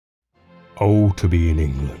Oh, to be in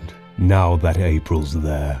England, now that April's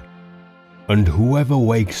there. And whoever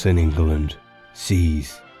wakes in England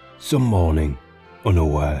sees, some morning,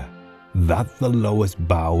 unaware, that the lowest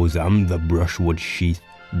boughs and the brushwood sheath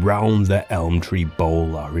round the elm-tree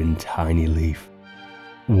bole are in tiny leaf,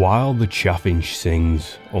 while the chaffinch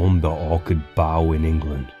sings on the orchard bough in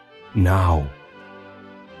England, now.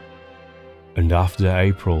 And after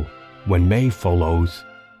April, when May follows,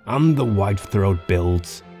 and the whitethroat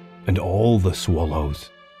builds, and all the swallows,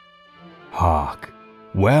 hark,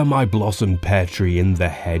 where my blossomed pear-tree in the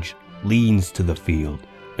hedge leans to the field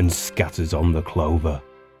and scatters on the clover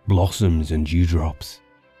blossoms and dewdrops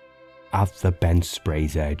at the bent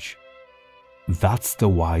spray's edge. That's the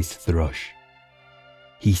wise thrush.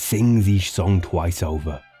 He sings each song twice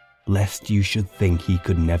over, lest you should think he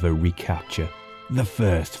could never recapture the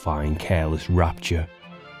first fine careless rapture.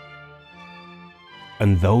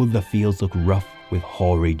 And though the fields look rough with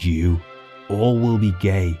hoary dew, all will be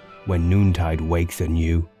gay when noontide wakes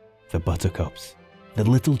anew. The buttercups, the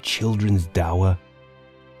little children's dower,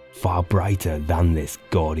 far brighter than this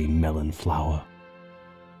gaudy melon flower.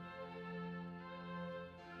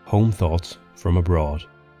 Home Thoughts from Abroad,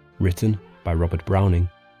 written by Robert Browning,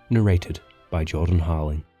 narrated by Jordan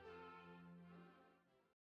Harling.